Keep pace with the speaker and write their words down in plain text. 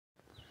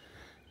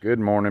Good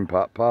morning,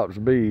 Pop Pop's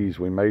Bees.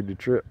 We made the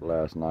trip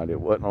last night.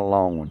 It wasn't a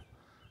long one,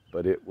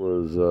 but it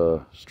was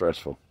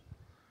stressful.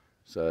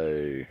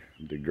 So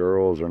the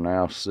girls are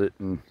now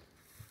sitting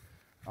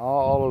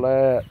all of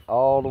that,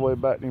 all the way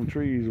back to them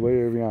trees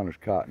way over yonder's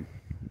cotton.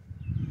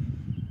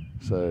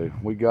 So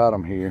we got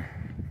them here.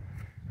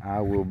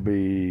 I will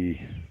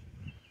be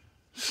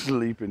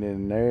sleeping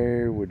in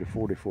there with the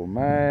 44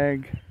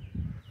 mag.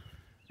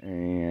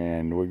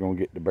 And we're gonna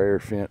get the bear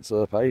fence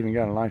up. I even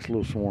got a nice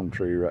little swarm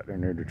tree right there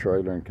near the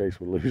trailer in case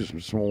we lose some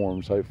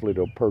swarms. Hopefully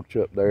they'll perch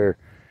up there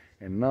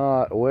and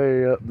not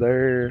way up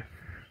there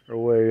or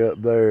way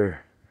up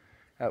there.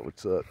 That would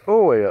suck.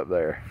 Oh, way up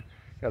there.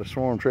 Got a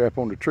swarm trap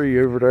on the tree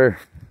over there.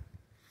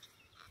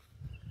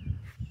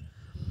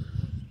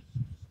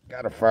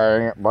 Got a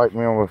fire ant bite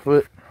me on my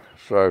foot.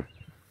 So,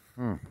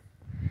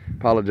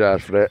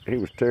 apologize for that. He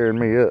was tearing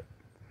me up.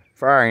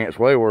 Fire ant's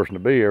way worse than the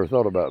bee ever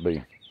thought about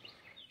being.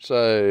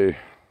 So,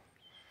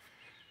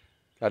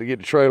 got to get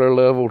the trailer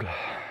leveled,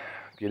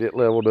 get it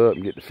leveled up,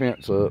 and get the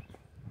fence up,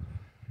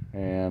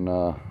 and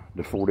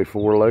the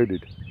 44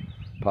 loaded.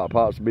 Pop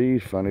Pop's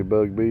Bees, Funny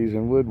Bug Bees,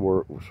 and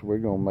Woodwork. So we're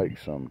gonna make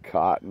some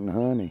cotton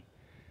honey.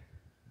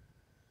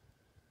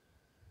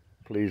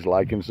 Please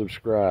like and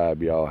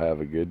subscribe. Y'all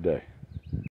have a good day.